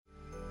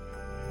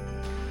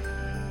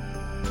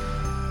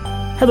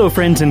Hello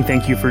friends, and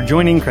thank you for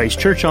joining Christ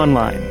Church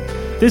Online.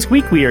 This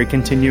week we are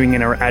continuing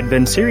in our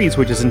Advent series,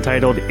 which is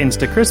entitled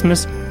Insta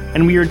Christmas,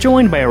 and we are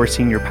joined by our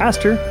senior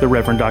pastor, the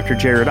Reverend Dr.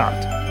 Jared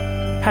Ott.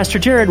 Pastor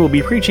Jared will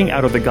be preaching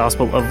out of the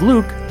Gospel of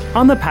Luke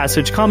on the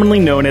passage commonly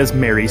known as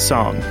Mary's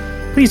Song.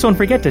 Please don't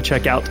forget to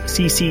check out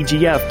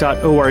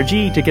ccgf.org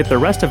to get the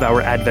rest of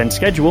our Advent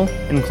schedule,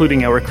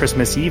 including our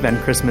Christmas Eve and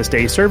Christmas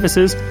Day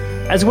services,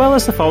 as well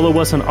as to follow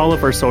us on all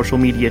of our social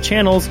media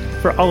channels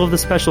for all of the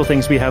special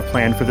things we have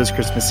planned for this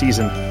Christmas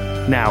season.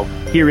 Now,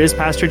 here is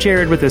Pastor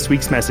Jared with this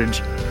week's message.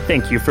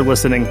 Thank you for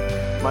listening.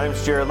 My name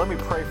is Jared. Let me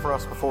pray for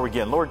us before we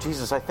begin. Lord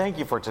Jesus, I thank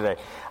you for today.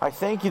 I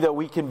thank you that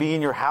we can be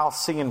in your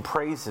house singing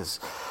praises.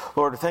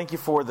 Lord, thank you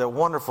for the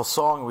wonderful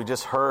song we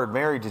just heard,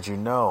 Mary, Did You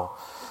Know?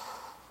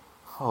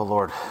 Oh,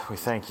 Lord, we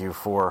thank you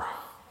for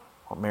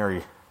what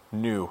Mary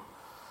knew.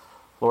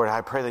 Lord,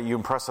 I pray that you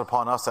impress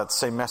upon us that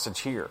same message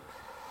here.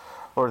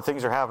 Lord,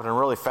 things are happening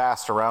really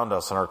fast around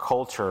us in our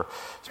culture,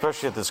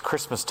 especially at this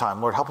Christmas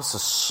time. Lord, help us to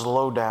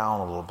slow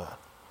down a little bit.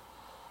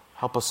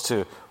 Help us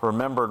to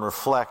remember and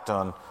reflect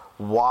on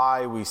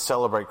why we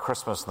celebrate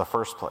Christmas in the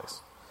first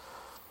place.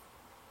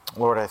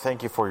 Lord, I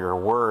thank you for your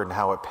word and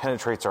how it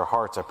penetrates our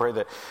hearts. I pray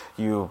that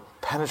you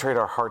penetrate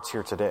our hearts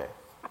here today.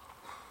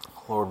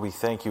 Lord, we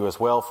thank you as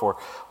well for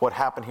what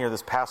happened here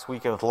this past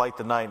weekend with Light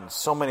the Night and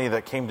so many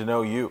that came to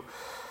know you.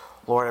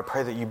 Lord, I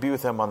pray that you be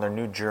with them on their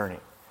new journey,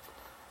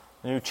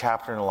 new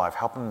chapter in their life.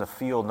 Help them to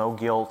feel no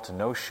guilt and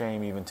no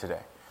shame even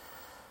today.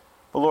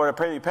 But Lord, I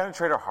pray that you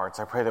penetrate our hearts.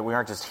 I pray that we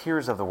aren't just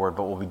hearers of the word,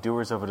 but we'll be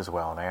doers of it as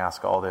well. And I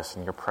ask all this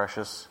in your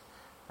precious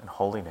and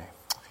holy name.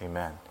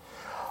 Amen.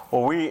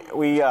 Well, we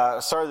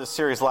started this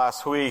series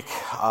last week,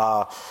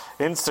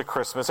 Insta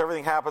Christmas.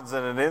 Everything happens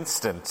in an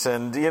instant.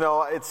 And,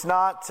 it's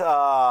not...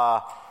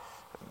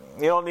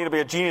 You don't need to be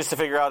a genius to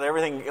figure out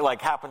everything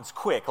happens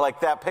quick.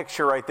 Like that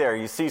picture right there.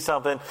 You see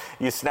something,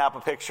 you snap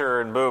a picture,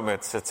 and boom,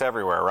 it's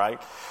everywhere,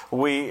 right?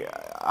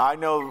 I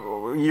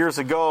know years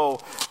ago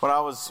when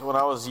I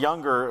was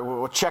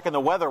younger, checking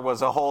the weather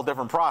was a whole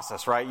different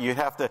process, right? You'd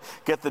have to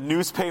get the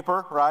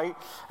newspaper, right?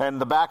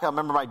 And I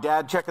remember my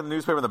dad checking the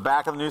newspaper. And the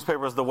back of the newspaper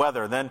was the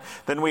weather. Then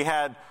we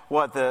had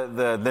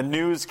the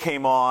news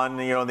came on,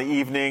 in the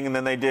evening, and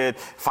then they did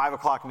 5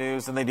 o'clock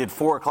news, and they did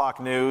 4 o'clock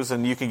news,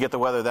 and you could get the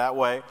weather that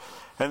way.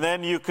 And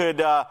then you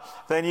could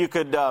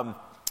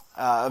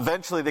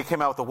eventually they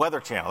came out with the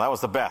Weather Channel. That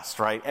was the best,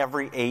 right?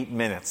 Every 8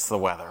 minutes, the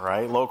weather,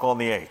 right? Local on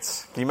the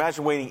 8s. Can you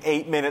imagine waiting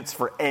 8 minutes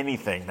for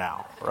anything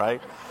now,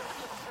 right?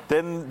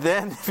 Then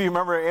if you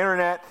remember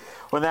internet,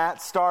 when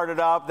that started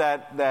up,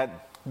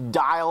 that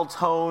dial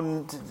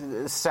tone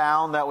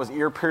sound that was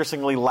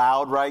ear-piercingly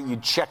loud, right?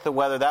 You'd check the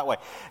weather that way.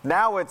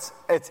 Now it's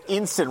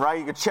instant, right?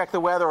 You could check the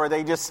weather, or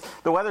the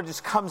weather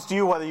just comes to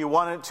you whether you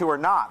want it to or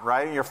not,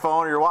 right? Your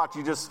phone or your watch,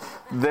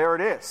 there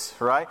it is,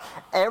 right?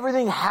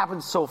 Everything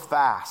happens so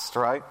fast,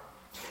 right?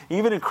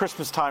 Even in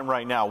Christmas time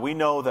right now, we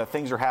know that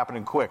things are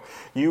happening quick.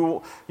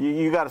 You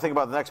got to think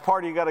about the next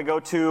party you got to go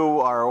to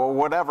or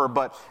whatever,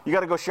 but you got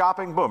to go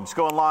shopping, boom, just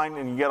go online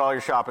and you get all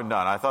your shopping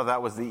done. I thought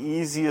that was the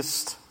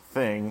easiest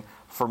thing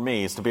for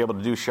me, is to be able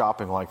to do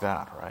shopping like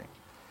that, right?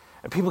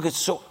 And people get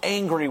so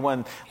angry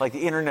when, the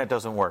internet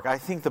doesn't work. I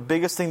think the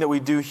biggest thing that we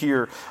do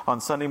here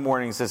on Sunday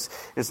mornings is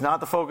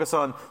not to focus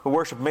on the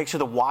worship. Make sure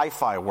the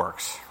Wi-Fi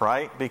works,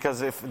 right?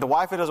 Because if the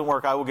Wi-Fi doesn't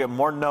work, I will get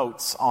more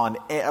notes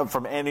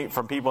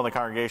from people in the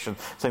congregation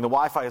saying the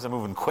Wi-Fi isn't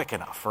moving quick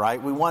enough, right?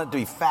 We want it to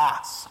be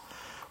fast.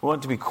 We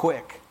want it to be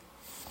quick.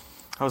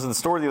 I was in the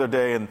store the other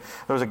day, and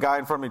there was a guy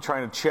in front of me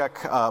trying to check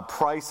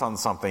price on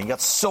something. He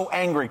got so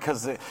angry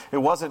because it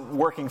wasn't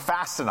working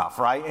fast enough,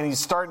 right? And he's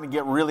starting to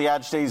get really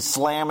agitated. He's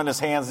slamming his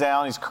hands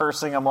down. He's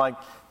cursing. I'm like,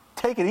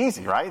 take it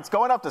easy, right? It's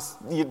going up to,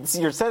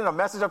 you're sending a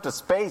message up to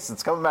space.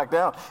 It's coming back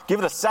down. Give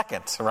it a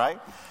second, right?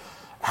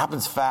 It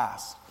happens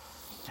fast.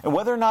 And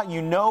whether or not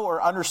you know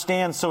or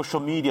understand social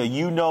media,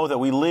 you know that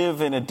we live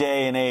in a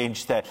day and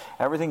age that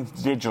everything's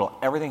digital.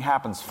 Everything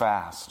happens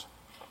fast.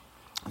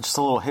 Just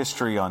a little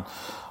history on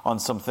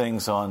some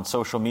things on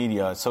social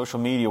media. Social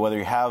media, whether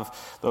you have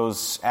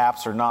those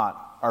apps or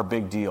not, are a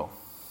big deal.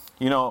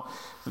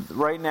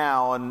 Right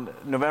now in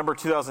November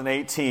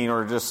 2018,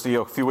 or just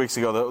a few weeks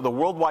ago, the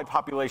worldwide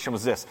population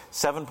was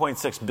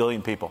 7.6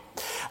 billion people.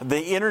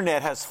 The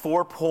internet has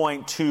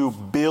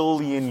 4.2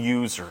 billion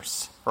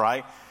users,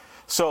 right?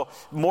 So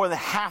more than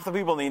half the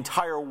people in the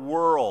entire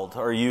world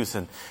are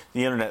using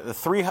the internet. The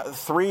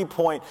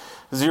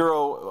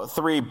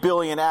 3.03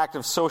 billion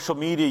active social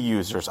media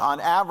users. On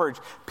average,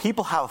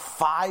 people have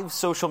 5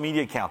 social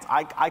media accounts.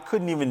 I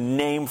couldn't even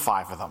name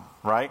 5 of them,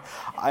 right?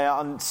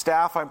 On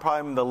staff, I'm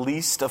probably the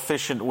least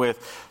efficient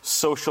with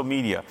social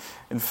media.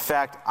 In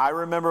fact, I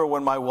remember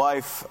when my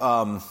wife,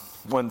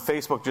 when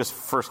Facebook just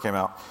first came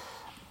out,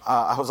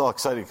 I was all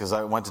excited because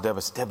I went to Deb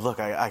and said, Deb, look,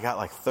 I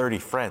got 30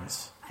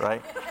 friends,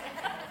 right?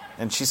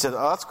 And she said,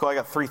 oh, that's cool. I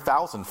got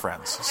 3,000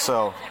 friends.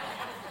 So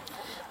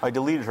I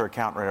deleted her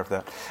account right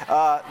after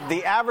that.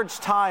 The average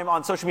time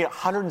on social media,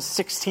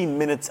 116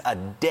 minutes a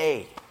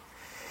day.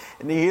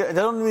 You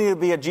don't need to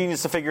be a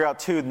genius to figure out,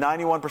 too,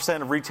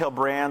 91% of retail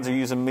brands are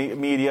using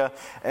media.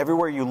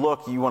 Everywhere you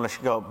look, you want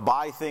to go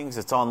buy things.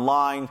 It's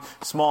online.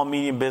 Small,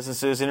 medium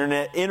businesses.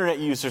 Internet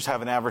users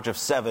have an average of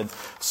 7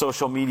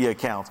 social media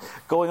accounts.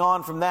 Going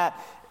on from that,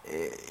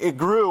 it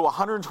grew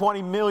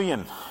 120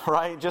 million,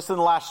 right, just in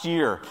the last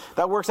year.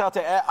 That works out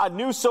to a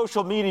new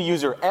social media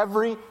user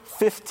every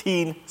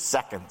 15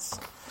 seconds.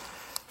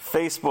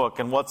 Facebook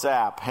and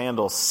WhatsApp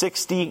handle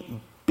 60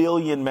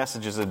 billion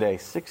messages a day.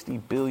 60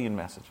 billion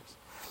messages.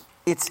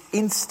 It's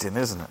instant,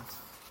 isn't it?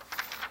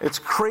 It's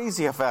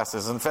crazy how fast it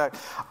is. In fact,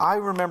 I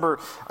remember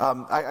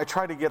I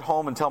try to get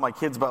home and tell my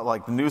kids about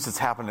like the news that's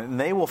happening, and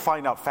they will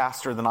find out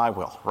faster than I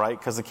will, right?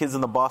 Because the kids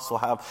in the bus will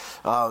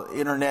have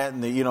internet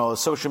and the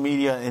social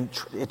media, and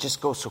it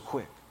just goes so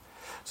quick.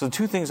 So the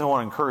two things I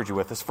want to encourage you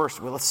with is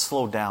first, let's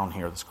slow down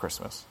here this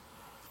Christmas.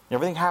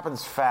 Everything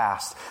happens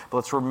fast, but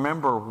let's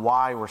remember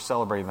why we're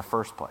celebrating in the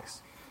first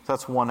place. So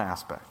that's one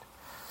aspect.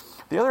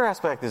 The other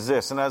aspect is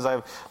this, and as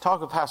I've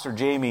talked with Pastor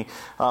Jamie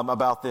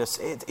about this,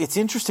 it's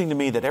interesting to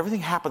me that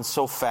everything happens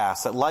so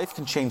fast, that life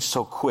can change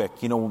so quick.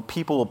 You know,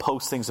 people will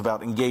post things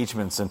about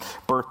engagements and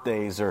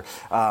birthdays, or,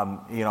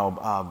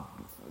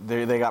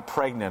 they got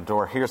pregnant,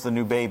 or here's the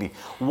new baby.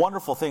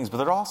 Wonderful things, but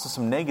there are also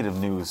some negative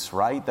news,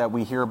 right, that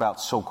we hear about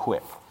so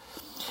quick.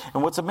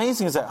 And what's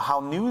amazing is that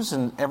how news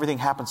and everything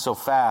happens so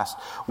fast,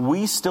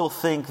 we still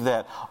think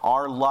that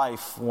our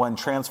life, when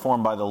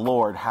transformed by the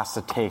Lord, has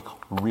to take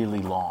really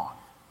long.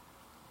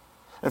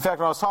 In fact,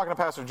 when I was talking to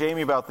Pastor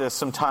Jamie about this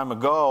some time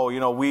ago,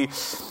 we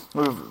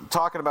were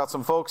talking about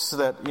some folks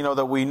that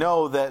we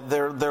know that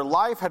their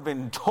life had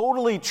been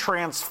totally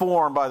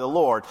transformed by the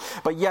Lord,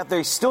 but yet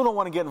they still don't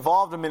want to get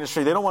involved in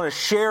ministry. They don't want to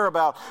share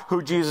about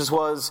who Jesus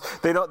was.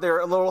 They're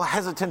a little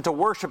hesitant to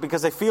worship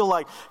because they feel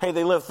like, hey,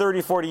 they lived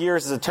 30, 40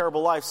 years is a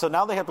terrible life, so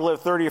now they have to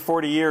live 30 or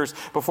 40 years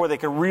before they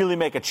can really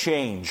make a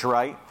change,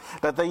 right?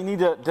 That they need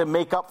to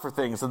make up for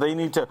things, that they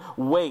need to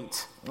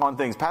wait on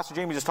things. Pastor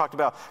Jamie just talked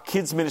about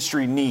kids'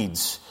 ministry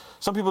needs.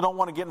 Some people don't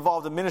want to get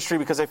involved in ministry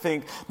because they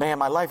think, man,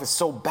 my life is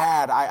so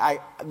bad.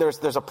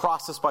 There's a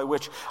process by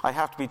which I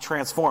have to be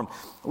transformed.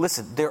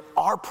 Listen, there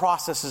are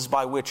processes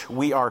by which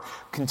we are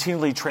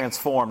continually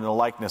transformed in the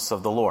likeness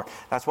of the Lord.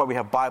 That's why we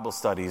have Bible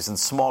studies and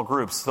small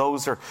groups.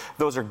 Those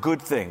are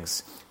good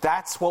things.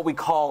 That's what we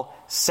call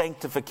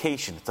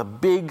sanctification. It's a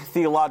big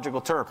theological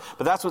term,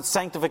 but that's what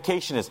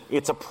sanctification is.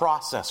 It's a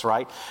process,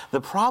 right?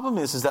 The problem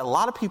is that a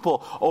lot of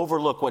people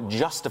overlook what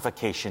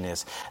justification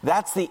is.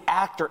 That's the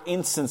act or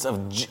instance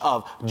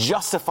of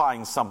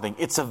justifying something.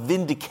 It's a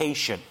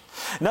vindication.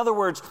 In other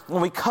words,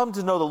 when we come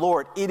to know the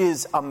Lord, it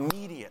is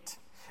immediate.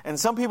 And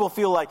some people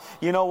feel like,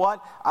 you know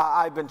what?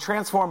 I've been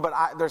transformed,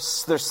 but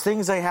there's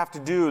things I have to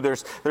do.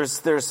 There's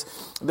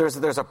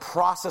a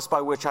process by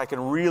which I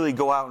can really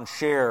go out and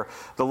share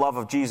the love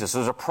of Jesus.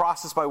 There's a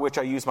process by which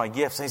I use my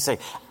gifts. And they say,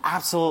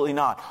 absolutely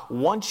not.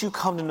 Once you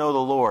come to know the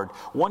Lord,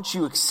 once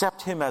you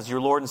accept Him as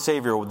your Lord and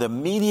Savior, with the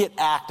immediate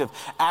act of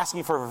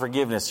asking for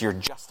forgiveness, you're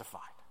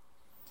justified.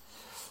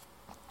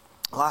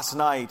 Last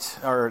night,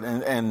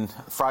 and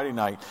Friday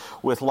night,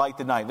 with Light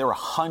the Night, there were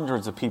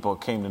hundreds of people who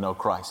came to know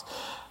Christ.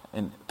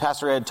 And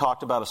Pastor Ed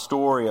talked about a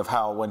story of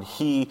how when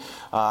he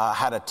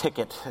had a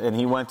ticket and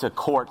he went to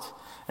court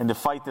and to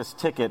fight this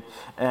ticket,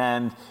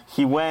 and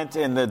he went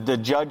and the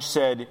judge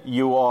said,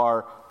 you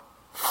are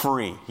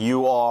free.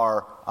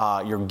 You're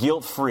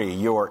guilt-free.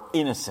 You're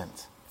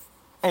innocent.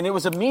 And it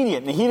was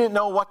immediate, and he didn't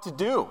know what to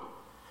do.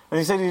 And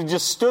he said he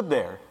just stood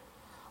there.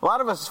 A lot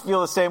of us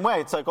feel the same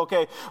way. It's like,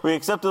 okay, we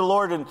accepted the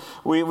Lord and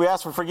we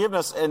asked for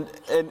forgiveness and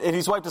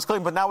He's wiped us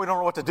clean, but now we don't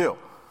know what to do,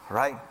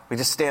 right? We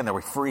just stand there,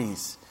 we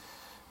freeze.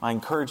 My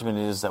encouragement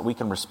is that we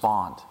can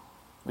respond.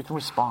 We can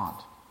respond.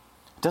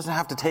 It doesn't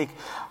have to take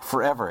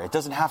forever. It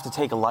doesn't have to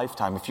take a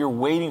lifetime. If you're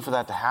waiting for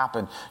that to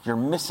happen, you're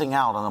missing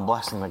out on the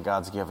blessing that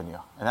God's given you.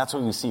 And that's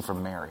what we see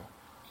from Mary.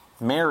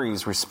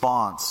 Mary's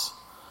response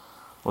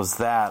was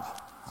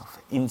that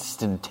of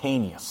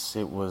instantaneous.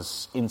 It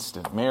was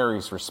instant.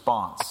 Mary's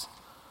response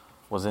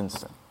was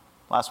instant.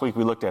 Last week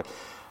we looked at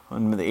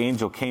when the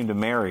angel came to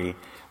Mary.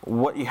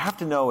 What you have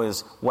to know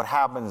is what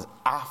happens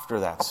after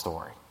that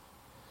story.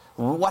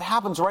 What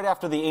happens right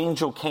after the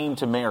angel came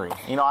to Mary?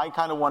 I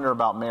kind of wonder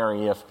about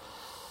Mary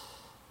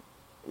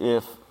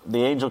if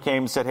the angel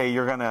came and said, hey,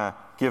 you're going to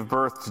give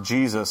birth to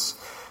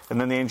Jesus,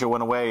 and then the angel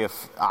went away.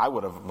 If I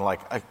would have been like,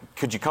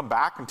 could you come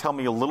back and tell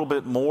me a little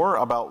bit more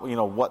about,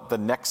 what the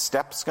next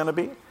step's going to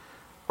be?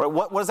 Right?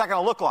 What is that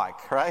going to look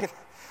like, right?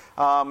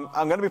 I'm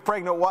going to be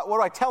pregnant. What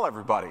do I tell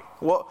everybody?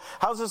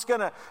 How's this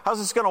going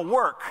to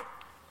work?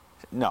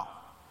 No.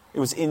 It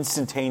was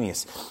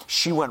instantaneous.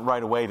 She went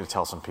right away to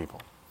tell some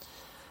people.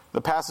 The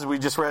passage we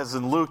just read is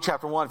in Luke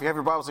chapter 1. If you have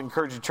your Bibles, I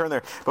encourage you to turn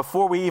there.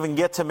 Before we even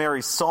get to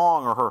Mary's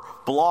song or her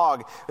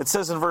blog, it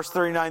says in verse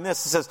 39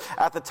 this. It says,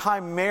 at the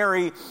time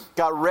Mary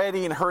got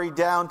ready and hurried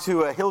down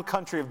to a hill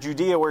country of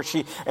Judea where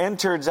she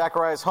entered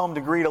Zechariah's home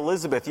to greet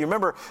Elizabeth. You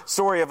remember the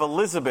story of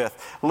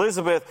Elizabeth.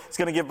 Elizabeth is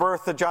going to give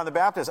birth to John the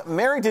Baptist.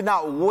 Mary did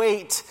not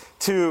wait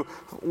till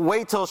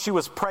she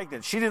was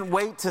pregnant. She didn't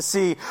wait to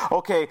see,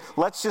 okay,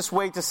 let's just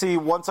wait to see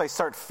once I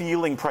start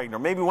feeling pregnant. Or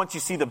maybe once you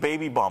see the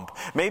baby bump.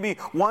 Maybe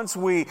once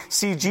we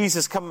see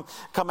Jesus come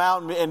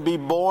out and be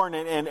born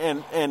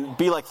and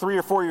be like 3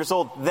 or 4 years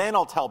old, then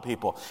I'll tell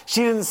people.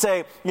 She didn't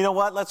say, you know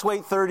what, let's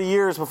wait 30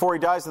 years before he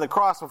dies on the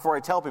cross before I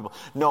tell people.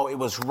 No, it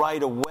was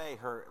right away.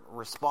 Her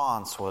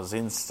response was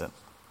instant.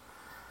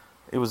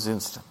 It was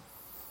instant.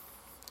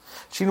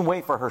 She didn't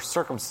wait for her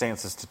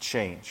circumstances to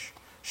change.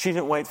 She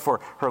didn't wait for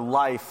her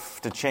life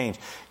to change.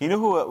 You know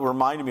who it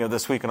reminded me of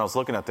this week when I was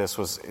looking at this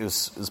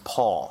is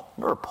Paul.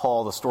 Remember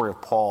Paul, the story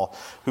of Paul,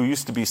 who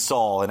used to be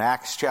Saul in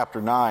Acts chapter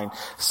 9.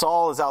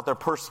 Saul is out there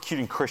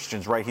persecuting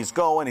Christians, right? He's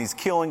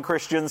killing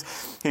Christians.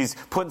 He's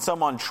putting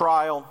some on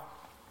trial.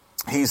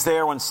 He's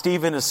there when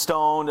Stephen is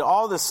stoned,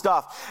 all this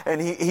stuff. And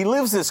he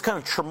lives this kind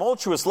of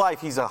tumultuous life.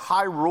 He's a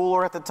high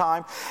ruler at the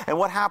time. And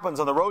what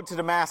happens on the road to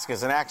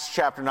Damascus in Acts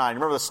chapter 9?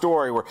 Remember the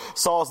story where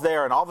Saul's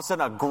there and all of a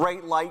sudden a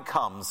great light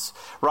comes,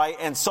 right?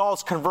 And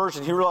Saul's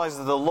conversion, he realizes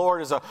that the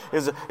Lord is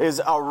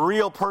a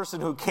real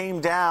person who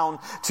came down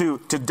to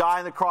die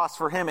on the cross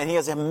for him. And he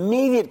has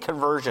immediate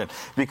conversion.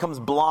 He becomes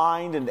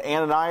blind, and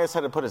Ananias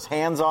had to put his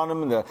hands on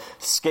him and the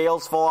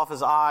scales fall off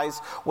his eyes.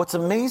 What's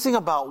amazing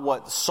about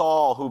what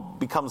Saul, who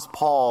becomes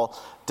Paul,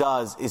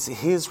 does is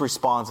his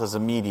response is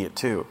immediate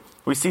too.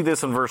 We see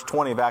this in verse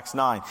 20 of Acts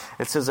 9.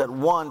 It says, at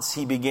once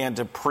he began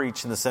to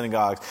preach in the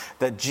synagogues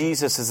that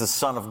Jesus is the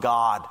Son of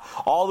God.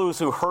 All those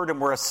who heard him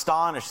were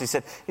astonished. They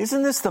said,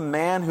 isn't this the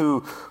man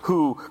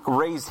who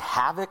raised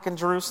havoc in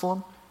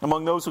Jerusalem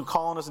among those who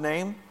call on his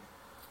name?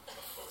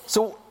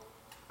 So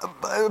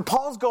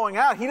Paul's going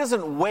out. He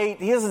doesn't wait.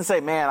 He doesn't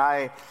say, man,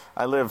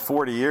 I lived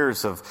 40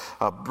 years of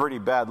a pretty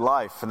bad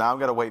life, and now I'm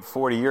going to wait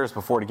 40 years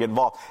before to get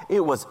involved.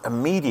 It was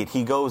immediate.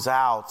 He goes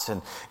out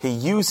and he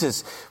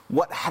uses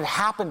what had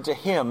happened to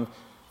him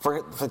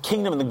for the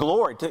kingdom and the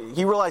glory.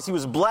 He realized he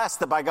was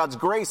blessed that by God's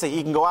grace that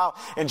he can go out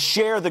and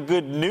share the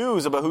good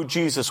news about who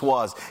Jesus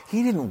was.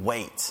 He didn't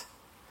wait.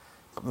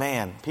 But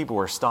man, people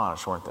were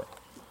astonished, weren't they?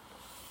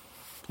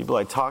 People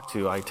I talked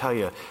to, I tell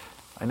you,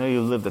 I know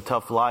you lived a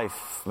tough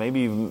life.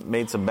 Maybe you've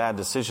made some bad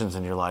decisions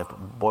in your life.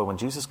 But boy, when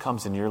Jesus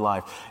comes in your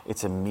life,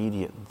 it's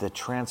immediate. The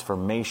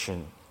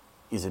transformation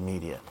is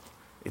immediate.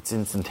 It's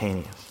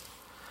instantaneous.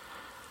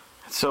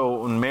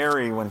 So when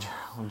Mary, when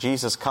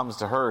Jesus comes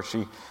to her,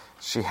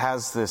 she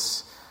has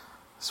this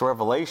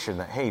revelation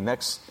that, hey,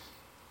 next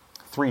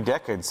 3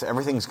 decades,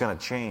 everything's going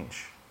to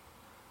change.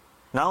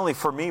 Not only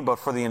for me, but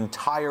for the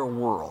entire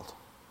world.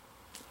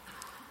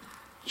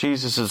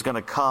 Jesus is going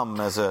to come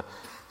as a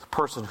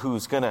person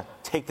who's going to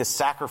take the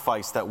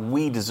sacrifice that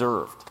we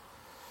deserved.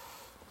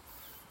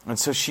 And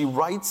so she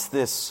writes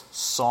this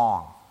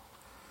song.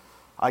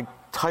 I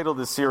titled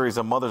this series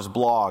A Mother's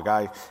Blog.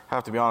 I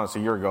have to be honest, a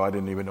year ago I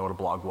didn't even know what a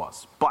blog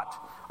was. But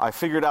I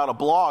figured out a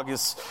blog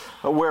is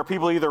where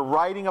people are either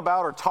writing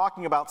about or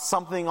talking about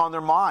something on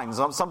their minds,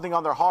 something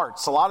on their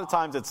hearts. A lot of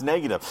times it's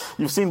negative.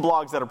 You've seen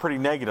blogs that are pretty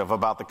negative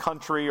about the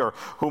country or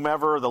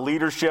whomever, the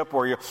leadership,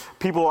 or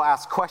people will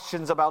ask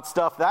questions about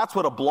stuff. That's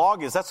what a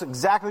blog is. That's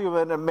exactly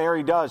what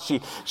Mary does.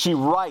 She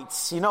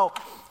writes. You know,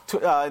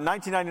 in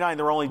 1999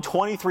 there were only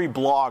 23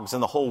 blogs in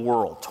the whole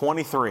world.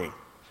 23.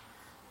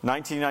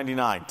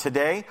 1999.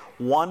 Today,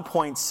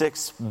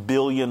 1.6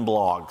 billion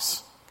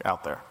blogs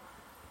out there.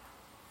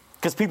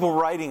 Because people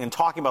are writing and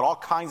talking about all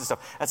kinds of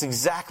stuff. That's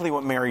exactly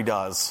what Mary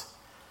does.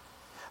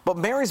 But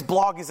Mary's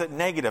blog isn't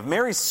negative.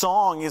 Mary's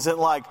song isn't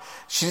like,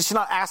 she's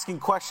not asking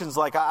questions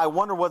like, I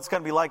wonder what it's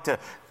going to be like to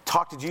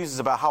talk to Jesus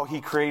about how he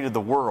created the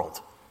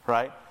world,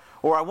 right?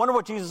 Or I wonder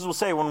what Jesus will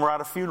say when we're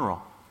at a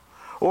funeral.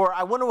 Or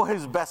I wonder what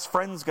his best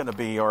friend's going to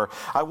be. Or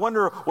I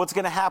wonder what's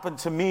going to happen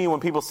to me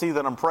when people see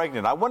that I'm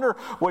pregnant. I wonder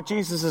what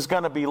Jesus is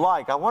going to be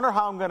like. I wonder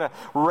how I'm going to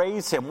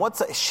raise him.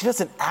 She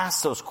doesn't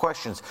ask those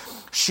questions.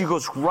 She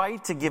goes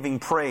right to giving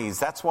praise.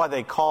 That's why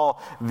they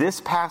call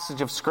this passage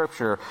of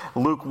Scripture,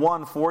 Luke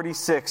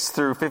 1:46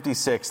 through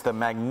 56, the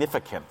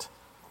Magnificat.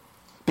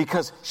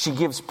 Because she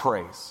gives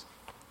praise.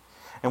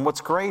 And what's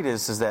great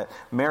is that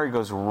Mary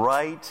goes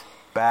right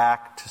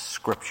back to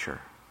Scripture.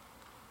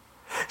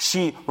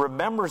 She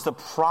remembers the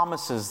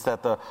promises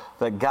that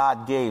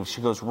God gave.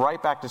 She goes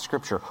right back to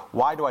Scripture.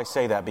 Why do I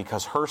say that?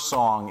 Because her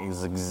song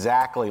is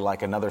exactly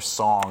like another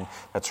song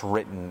that's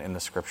written in the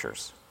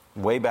Scriptures,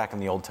 way back in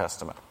the Old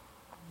Testament.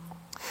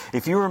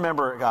 If you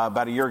remember,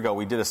 about a year ago,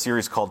 we did a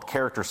series called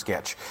Character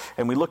Sketch,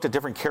 and we looked at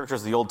different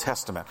characters of the Old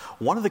Testament.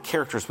 One of the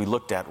characters we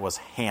looked at was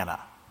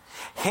Hannah.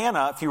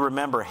 Hannah, if you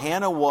remember,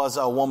 Hannah was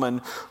a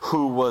woman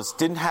who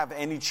didn't have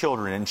any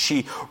children, and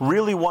she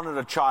really wanted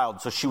a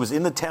child. So she was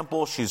in the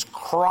temple, she's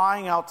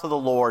crying out to the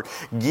Lord,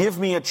 give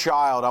me a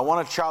child. I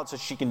want a child so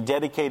she can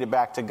dedicate it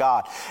back to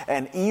God.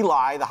 And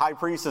Eli, the high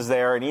priest, is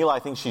there, and Eli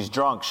thinks she's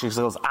drunk. She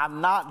says,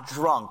 I'm not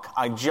drunk.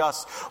 I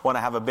just want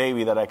to have a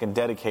baby that I can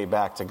dedicate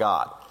back to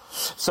God.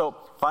 So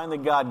finally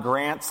God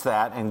grants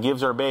that and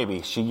gives her a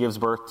baby. She gives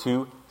birth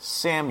to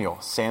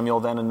Samuel. Samuel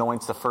then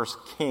anoints the first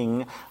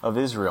king of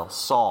Israel,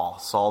 Saul.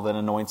 Saul then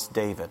anoints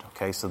David.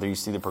 Okay, so there you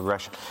see the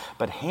progression.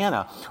 But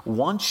Hannah,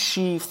 once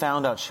she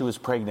found out she was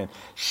pregnant,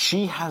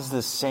 she has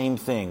the same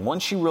thing.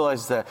 Once she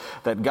realized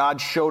that God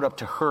showed up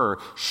to her,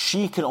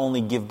 she could only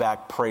give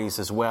back praise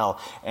as well.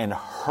 And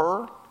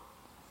her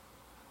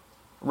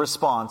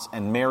response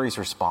and Mary's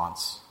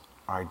response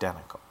are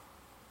identical.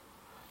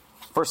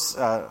 First,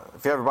 if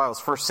you have your Bibles,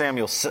 1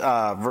 Samuel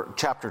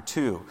chapter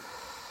 2.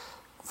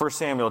 1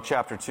 Samuel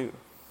chapter 2.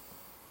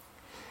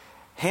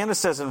 Hannah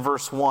says in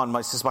verse 1,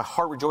 my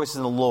heart rejoices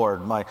in the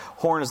Lord. My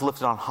horn is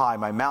lifted on high.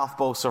 My mouth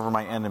boasts over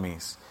my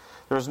enemies.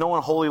 There is no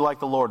one holy like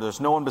the Lord. There's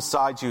no one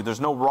besides you.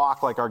 There's no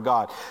rock like our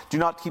God. Do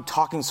not keep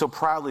talking so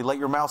proudly. Let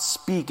your mouth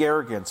speak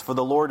arrogance. For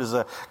the Lord is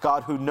a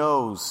God who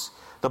knows.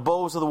 The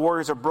bows of the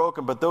warriors are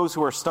broken, but those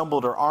who are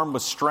stumbled are armed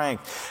with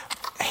strength.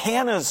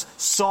 Hannah's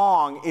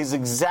song is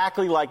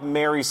exactly like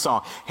Mary's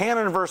song.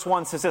 Hannah in verse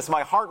 1 says this,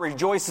 my heart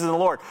rejoices in the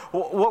Lord.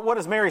 What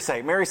does Mary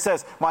say? Mary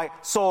says, my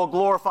soul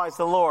glorifies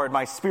the Lord.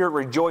 My spirit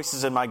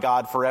rejoices in my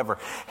God forever.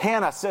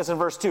 Hannah says in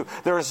verse 2,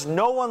 there is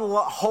no one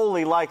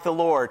holy like the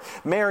Lord.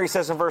 Mary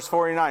says in verse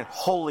 49,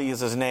 holy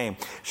is his name.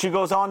 She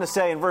goes on to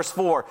say in verse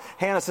 4,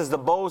 Hannah says, the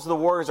bows of the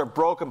warriors are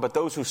broken, but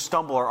those who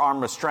stumble are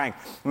armed with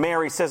strength.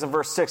 Mary says in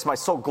verse 6, my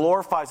soul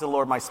glorifies the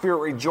Lord. My spirit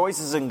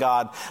rejoices in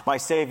God, my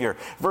Savior.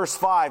 Verse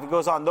 5, it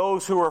goes on,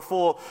 those who are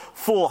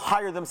full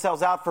hire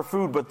themselves out for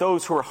food, but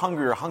those who are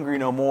hungry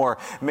no more.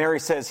 Mary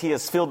says, he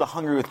has filled the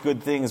hungry with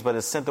good things, but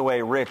has sent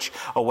away rich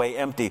away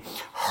empty.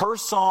 Her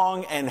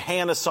song and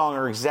Hannah's song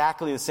are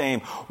exactly the same.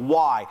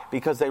 Why?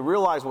 Because they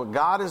realize what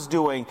God is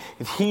doing,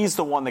 he's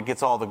the one that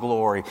gets all the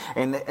glory.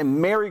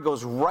 And Mary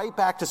goes right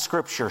back to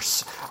Scripture,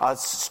 a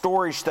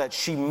story that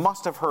she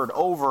must have heard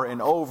over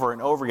and over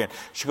and over again.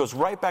 She goes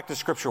right back to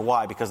Scripture.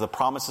 Why? Because the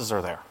promises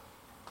are there.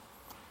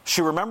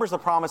 She remembers the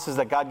promises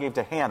that God gave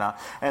to Hannah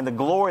and the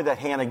glory that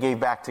Hannah gave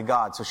back to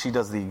God. So she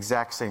does the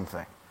exact same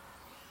thing.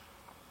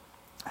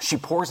 She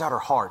pours out her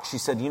heart. She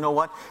said, you know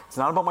what? It's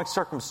not about my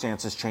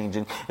circumstances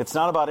changing. It's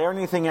not about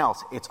anything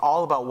else. It's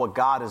all about what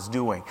God is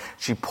doing.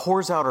 She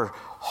pours out her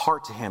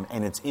heart to him,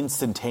 and it's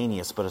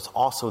instantaneous, but it's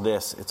also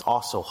this. It's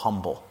also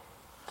humble.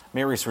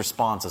 Mary's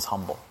response is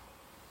humble.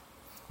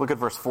 Look at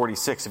verse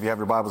 46 if you have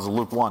your Bibles in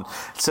Luke 1.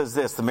 It says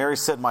this, the Mary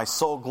said, my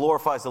soul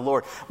glorifies the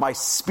Lord. My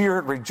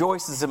spirit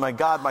rejoices in my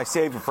God, my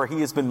Savior, for he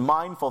has been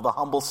mindful of the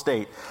humble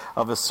state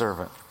of his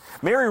servant.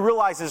 Mary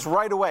realizes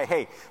right away,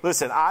 hey,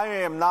 listen, I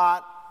am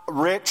not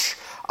rich.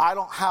 I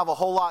don't have a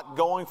whole lot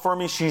going for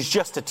me. She's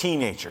just a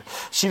teenager.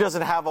 She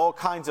doesn't have all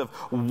kinds of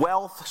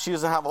wealth. She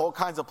doesn't have all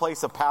kinds of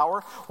place of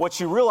power. What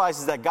she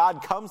realizes is that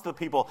God comes to the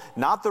people,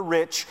 not the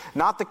rich,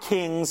 not the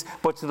kings,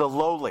 but to the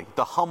lowly,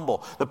 the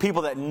humble, the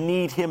people that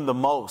need him the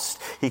most.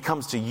 He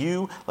comes to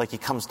you like he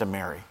comes to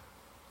Mary.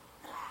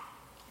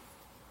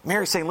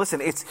 Mary's saying,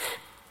 listen, it's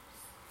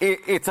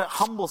a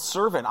humble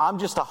servant. I'm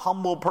just a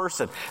humble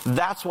person.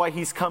 That's why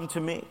he's come to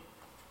me.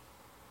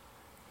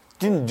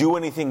 Didn't do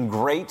anything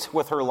great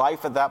with her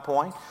life at that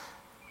point.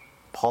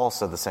 Paul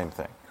said the same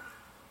thing.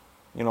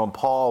 You know, when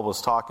Paul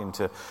was talking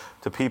to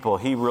people,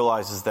 he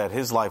realizes that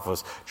his life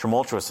was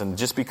tumultuous, and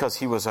just because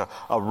he was a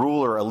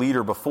ruler, a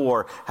leader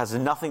before, has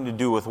nothing to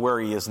do with where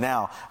he is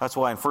now. That's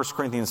why in 1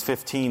 Corinthians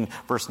 15,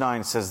 verse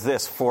 9, it says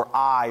this, for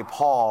I,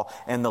 Paul,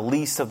 am the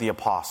least of the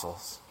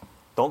apostles.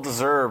 Don't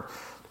deserve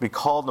to be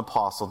called an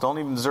apostle. Don't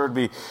even deserve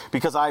to be,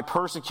 because I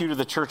persecuted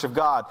the church of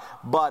God,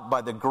 but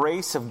by the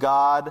grace of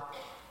God,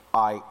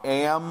 I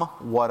am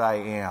what I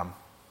am.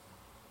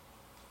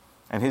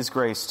 And his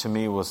grace to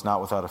me was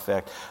not without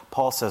effect.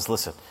 Paul says,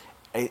 listen,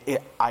 I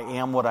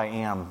am what I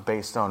am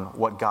based on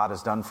what God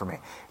has done for me.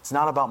 It's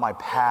not about my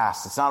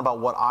past. It's not about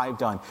what I've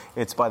done.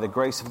 It's by the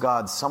grace of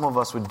God. Some of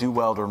us would do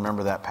well to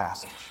remember that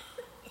passage.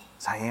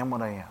 It's I am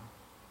what I am.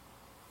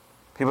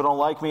 People don't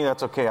like me.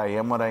 That's okay. I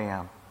am what I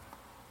am.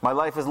 My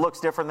life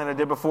looks different than it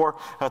did before.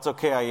 That's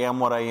okay. I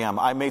am what I am.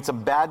 I made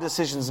some bad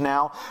decisions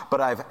now,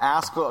 but I've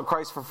asked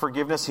Christ for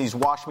forgiveness. He's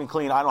washed me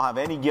clean. I don't have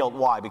any guilt.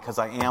 Why? Because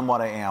I am what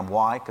I am.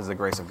 Why? Because of the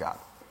grace of God.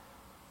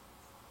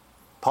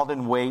 Paul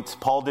didn't wait.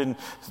 Paul didn't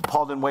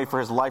wait for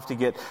his life to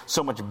get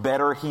so much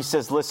better. He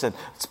says, listen,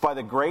 it's by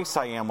the grace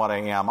I am what I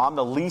am. I'm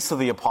the least of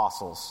the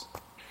apostles.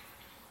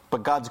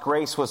 But God's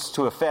grace was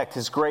to effect,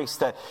 his grace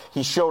that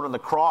he showed on the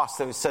cross,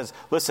 that says,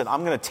 listen,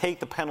 I'm going to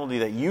take the penalty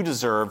that you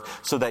deserve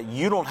so that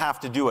you don't have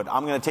to do it.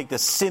 I'm going to take the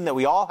sin that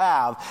we all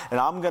have and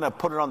I'm going to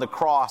put it on the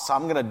cross.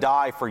 I'm going to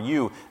die for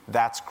you.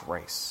 That's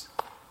grace.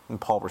 And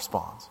Paul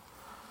responds.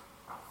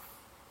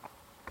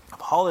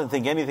 Paul didn't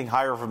think anything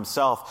higher of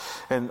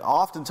himself, and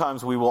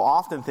oftentimes we will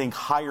often think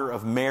higher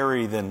of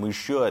Mary than we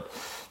should.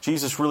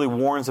 Jesus really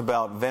warns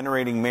about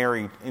venerating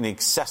Mary in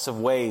excessive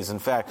ways. In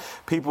fact,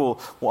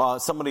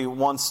 somebody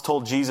once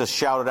told Jesus,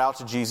 shouted out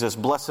to Jesus,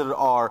 "Blessed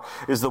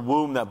is the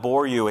womb that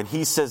bore you." And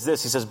he says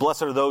this, he says,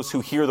 "Blessed are those who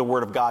hear the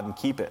word of God and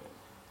keep it."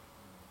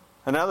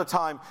 Another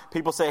time,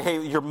 people say,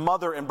 "Hey, your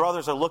mother and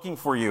brothers are looking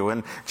for you."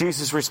 And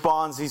Jesus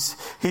responds,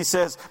 he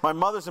says, "My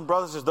mothers and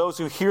brothers are those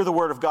who hear the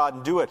word of God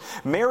and do it."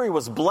 Mary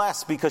was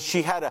blessed because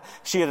she had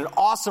an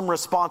awesome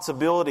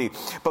responsibility.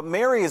 But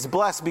Mary is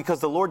blessed because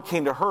the Lord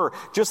came to her,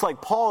 just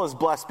like Paul is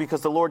blessed because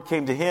the Lord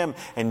came to him,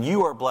 and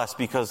you are blessed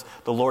because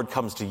the Lord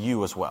comes to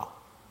you as well.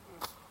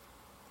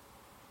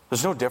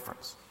 There's no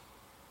difference.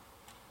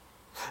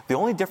 The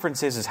only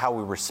difference is how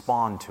we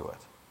respond to it.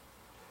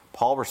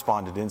 Paul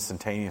responded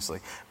instantaneously.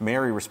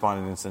 Mary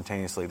responded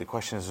instantaneously. The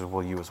question is,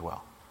 will you as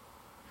well?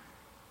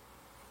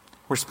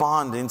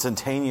 Respond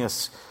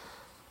instantaneous.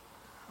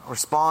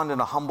 Respond in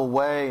a humble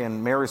way.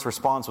 And Mary's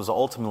response was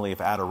ultimately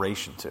of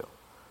adoration too.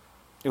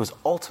 It was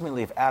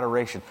ultimately of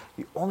adoration.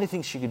 The only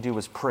thing she could do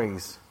was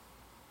praise.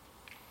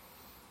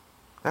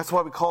 That's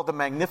why we call it the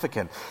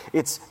Magnificat.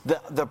 It's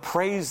the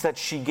praise that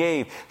she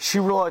gave. She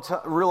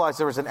realized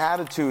there was an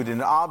attitude,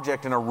 an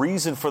object, and a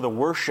reason for the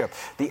worship.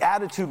 The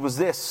attitude was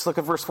this. Look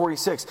at verse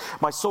 46.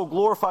 "My soul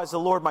glorifies the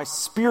Lord. My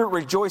spirit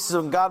rejoices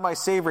in God my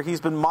Savior.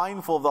 He's been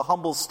mindful of the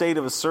humble state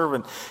of his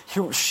servant."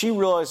 She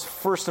realized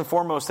first and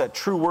foremost that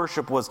true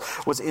worship was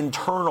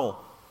internal.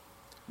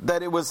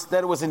 That it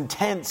was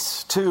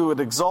intense too. It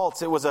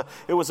exalts. It was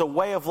a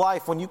way of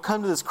life. When you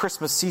come to this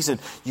Christmas season,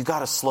 you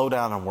got to slow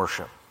down and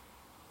worship.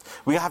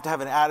 We have to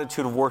have an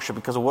attitude of worship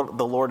because of what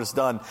the Lord has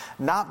done.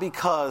 Not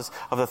because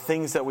of the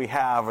things that we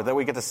have or that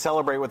we get to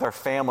celebrate with our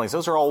families.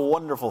 Those are all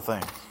wonderful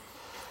things.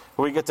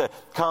 We get to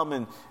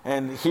come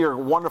and hear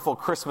wonderful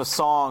Christmas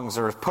songs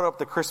or put up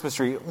the Christmas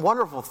tree.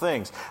 Wonderful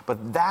things.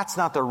 But that's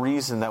not the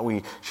reason that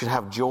we should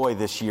have joy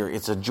this year.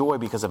 It's a joy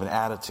because of an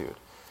attitude.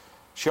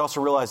 She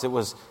also realized it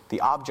was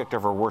the object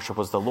of her worship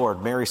was the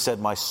Lord. Mary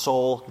said, "My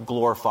soul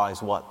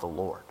glorifies" what? The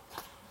Lord.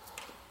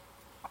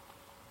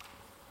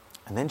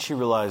 And then she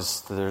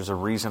realized that there's a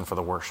reason for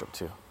the worship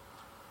too.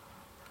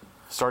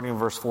 Starting in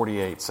verse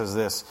 48, it says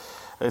this.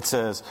 It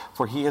says,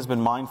 "For he has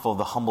been mindful of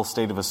the humble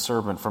state of his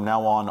servant. From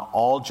now on,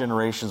 all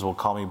generations will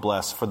call me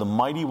blessed. For the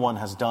mighty one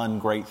has done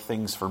great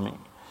things for me.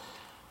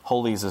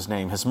 Holy is his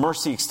name. His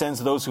mercy extends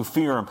to those who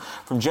fear him.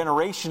 From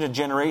generation to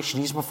generation,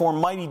 he's performed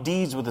mighty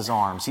deeds with his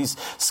arms. He's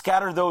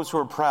scattered those who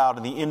are proud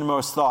in the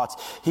inmost thoughts.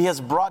 He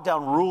has brought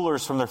down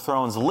rulers from their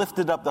thrones,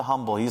 lifted up the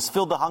humble. He has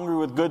filled the hungry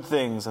with good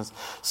things and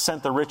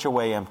sent the rich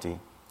away empty.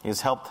 He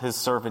has helped his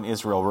servant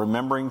Israel,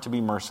 remembering to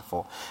be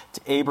merciful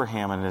to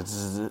Abraham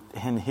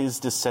and his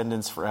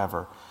descendants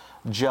forever,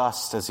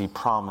 just as he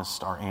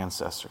promised our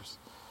ancestors."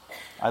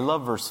 I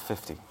love verse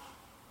 50.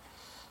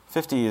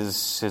 50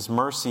 is his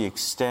mercy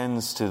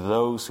extends to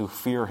those who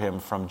fear him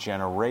from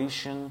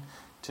generation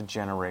to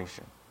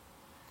generation.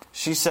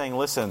 She's saying,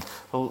 listen,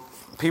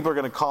 people are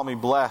going to call me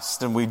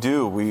blessed, and we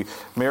do.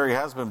 Mary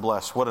has been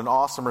blessed. What an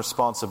awesome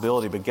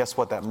responsibility. But guess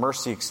what? That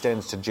mercy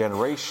extends to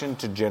generation,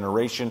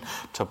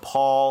 to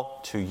Paul,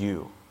 to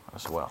you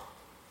as well.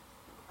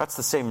 That's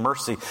the same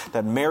mercy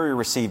that Mary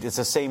received. It's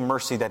the same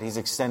mercy that he's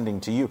extending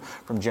to you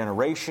from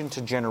generation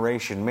to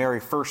generation. Mary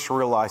first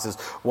realizes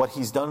what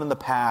he's done in the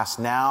past,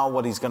 now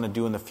what he's going to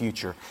do in the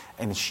future.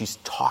 And she's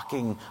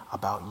talking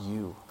about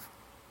you.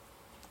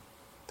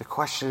 The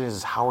question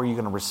is, how are you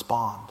going to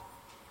respond?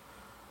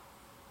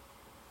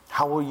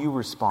 How will you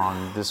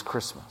respond this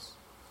Christmas?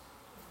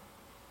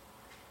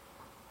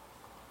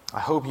 I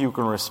hope you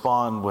can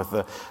respond with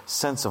a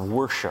sense of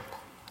worship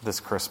this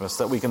Christmas,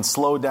 that we can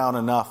slow down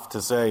enough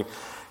to say,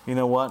 you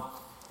know what?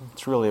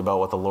 It's really about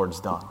what the Lord's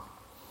done. In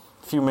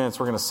a few minutes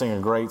we're going to sing a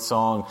great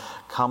song,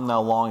 "Come Thou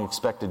Long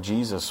Expected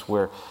Jesus,"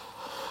 where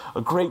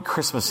a great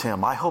Christmas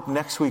hymn. I hope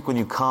next week when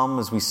you come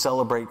as we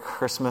celebrate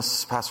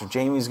Christmas, Pastor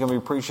Jamie's going to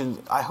be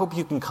preaching. I hope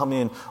you can come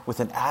in with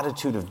an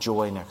attitude of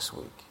joy next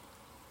week.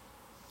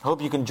 I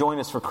hope you can join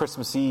us for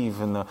Christmas Eve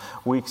in the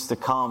weeks to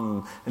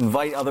come.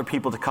 Invite other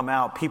people to come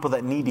out, people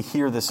that need to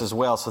hear this as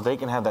well, so they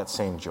can have that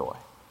same joy.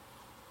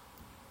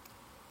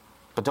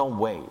 But don't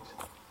wait.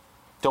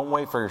 Don't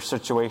wait for your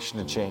situation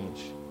to change.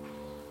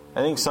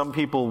 I think some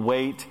people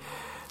wait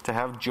to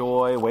have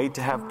joy, wait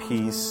to have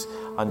peace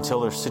until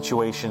their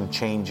situation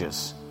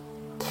changes.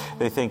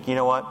 They think, you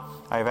know what?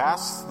 I've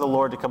asked the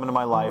Lord to come into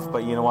my life,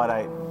 but you know what?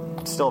 I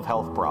still have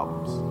health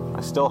problems.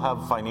 I still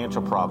have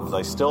financial problems.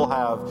 I still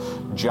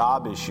have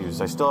job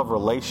issues. I still have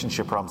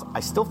relationship problems.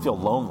 I still feel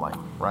lonely,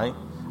 right?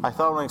 I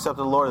thought when I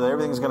accepted the Lord that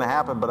everything's going to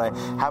happen, but I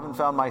haven't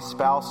found my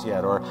spouse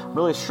yet, or I'm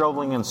really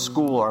struggling in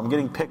school, or I'm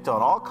getting picked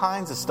on. All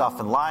kinds of stuff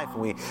in life.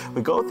 We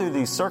go through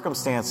these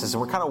circumstances, and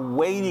we're kind of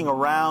waiting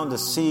around to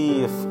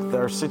see if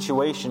our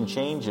situation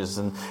changes,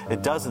 and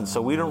it doesn't,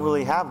 so we don't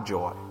really have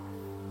joy.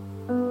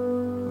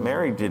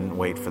 Mary didn't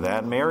wait for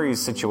that.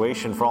 Mary's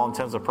situation, for all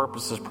intents and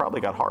purposes,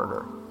 probably got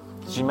harder.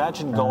 Could you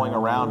imagine going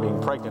around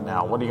being pregnant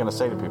now? What are you going to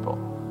say to people?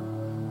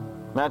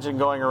 Imagine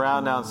going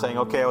around now and saying,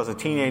 okay, I was a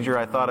teenager.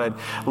 I thought I'd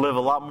live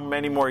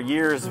many more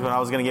years when I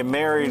was going to get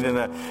married in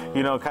a,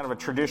 kind of a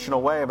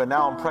traditional way. But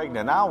now I'm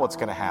pregnant. Now what's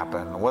going to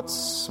happen?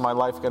 What's my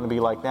life going to be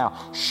like now?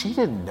 She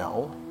didn't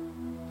know.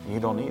 You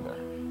don't either.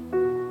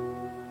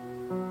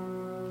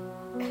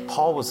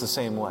 Paul was the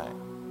same way.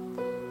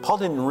 Paul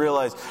didn't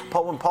realize,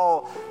 when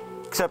Paul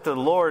accepted the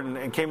Lord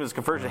and came to his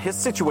conversion, his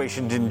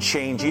situation didn't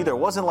change either. It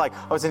wasn't like,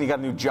 all of a sudden he got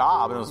a new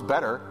job and it was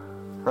better,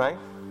 right?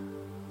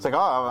 It's like,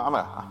 I'm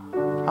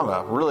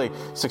a really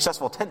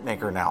successful tent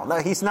maker now. No,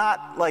 he's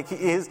not. Like,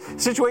 his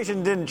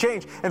situation didn't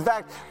change. In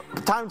fact,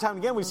 time and time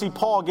again, we see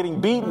Paul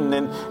getting beaten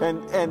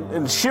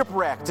and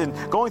shipwrecked and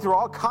going through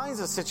all kinds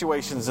of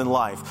situations in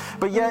life.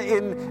 But yet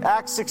in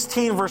Acts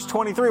 16, verse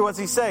 23, what does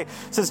he say?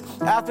 It says,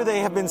 after they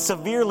have been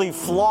severely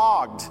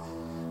flogged,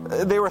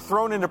 they were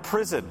thrown into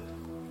prison.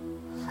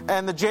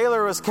 And the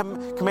jailer was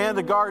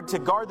commanded to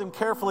guard them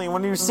carefully. And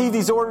when he received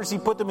these orders, he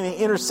put them in the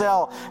inner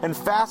cell and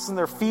fastened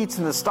their feet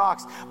in the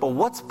stocks. But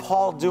what's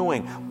Paul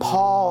doing?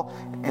 Paul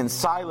and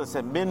Silas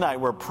at midnight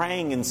were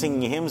praying and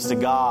singing hymns to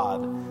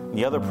God.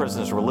 The other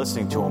prisoners were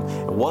listening to him.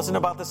 It wasn't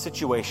about the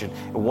situation.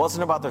 It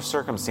wasn't about their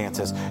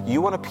circumstances.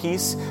 You want a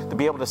peace to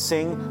be able to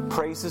sing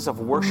praises of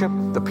worship,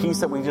 the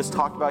peace that we just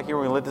talked about here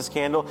when we lit this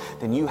candle,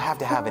 then you have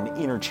to have an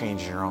inner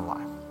change in your own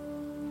life.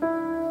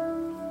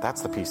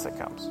 That's the peace that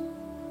comes.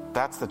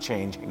 That's the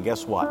change. And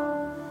guess what?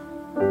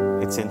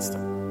 It's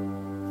instant.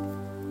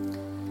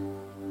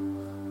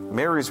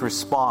 Mary's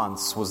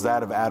response was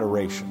that of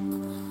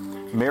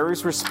adoration.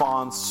 Mary's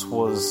response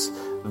was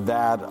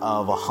that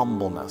of a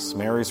humbleness.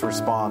 Mary's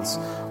response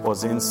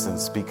was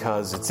instant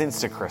because it's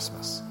instant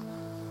Christmas.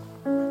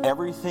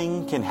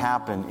 Everything can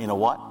happen in a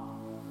what?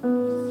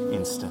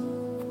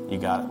 Instant. You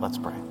got it. Let's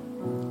pray.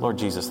 Lord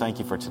Jesus, thank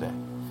you for today.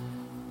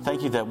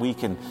 Thank you that we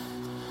can,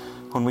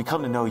 when we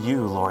come to know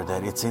you, Lord,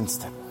 that it's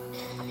instant.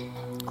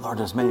 Lord,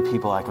 there's many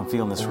people I can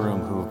feel in this room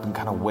who have been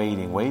kind of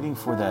waiting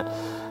for that,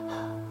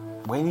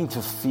 waiting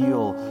to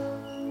feel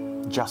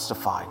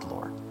justified,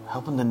 Lord.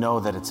 Help them to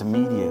know that it's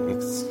immediate.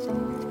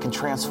 It can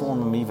transform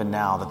them even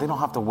now, that they don't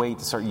have to wait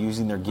to start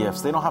using their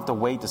gifts. They don't have to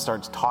wait to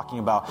start talking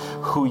about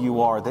who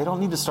you are. They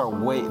don't need to start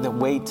wait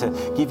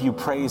to give you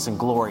praise and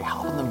glory.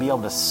 Help them to be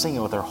able to sing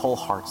it with their whole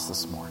hearts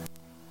this morning.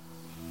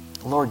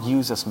 Lord,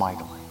 use us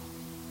mightily.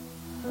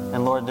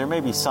 And Lord, there may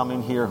be some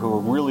in here who are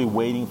really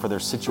waiting for their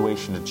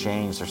situation to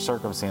change, their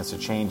circumstance to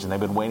change, and they've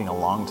been waiting a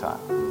long time.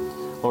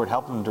 Lord,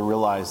 help them to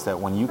realize that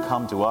when you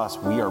come to us,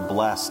 we are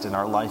blessed and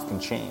our life can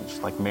change,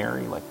 like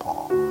Mary, like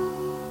Paul.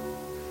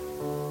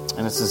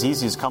 And it's as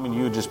easy as coming to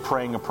you and just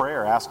praying a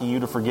prayer, asking you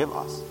to forgive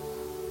us,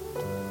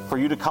 for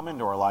you to come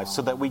into our lives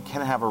so that we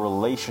can have a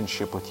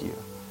relationship with you.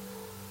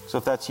 So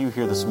if that's you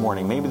here this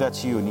morning, maybe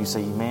that's you, and you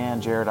say, man,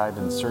 Jared, I've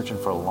been searching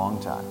for a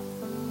long time.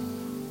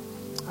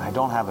 I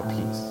don't have a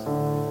peace.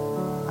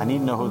 I need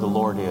to know who the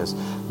Lord is.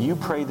 You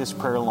pray this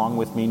prayer along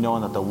with me,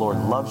 knowing that the Lord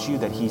loves you,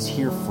 that He's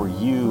here for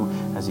you,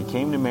 as He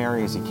came to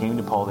Mary, as He came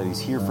to Paul, that He's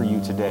here for you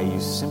today.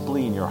 You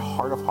simply, in your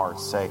heart of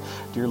hearts, say,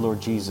 Dear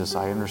Lord Jesus,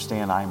 I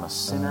understand I am a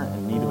sinner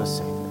in need of a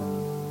Savior.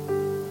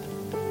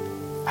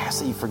 I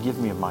ask that you forgive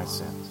me of my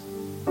sins.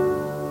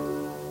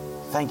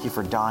 Thank you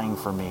for dying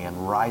for me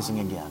and rising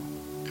again.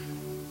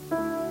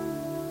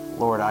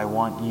 Lord, I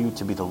want you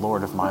to be the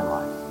Lord of my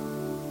life.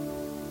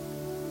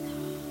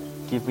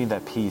 Give me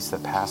that peace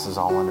that passes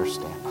all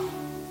understanding.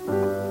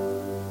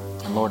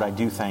 And Lord, I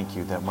do thank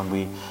you that when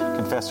we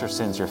confess our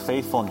sins, you're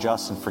faithful and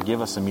just and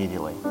forgive us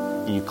immediately.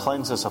 You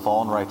cleanse us of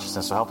all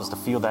unrighteousness, so help us to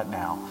feel that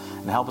now.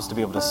 And help us to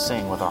be able to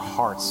sing with our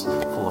hearts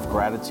full of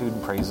gratitude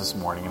and praise this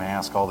morning. And I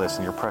ask all this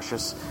in your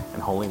precious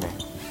and holy name.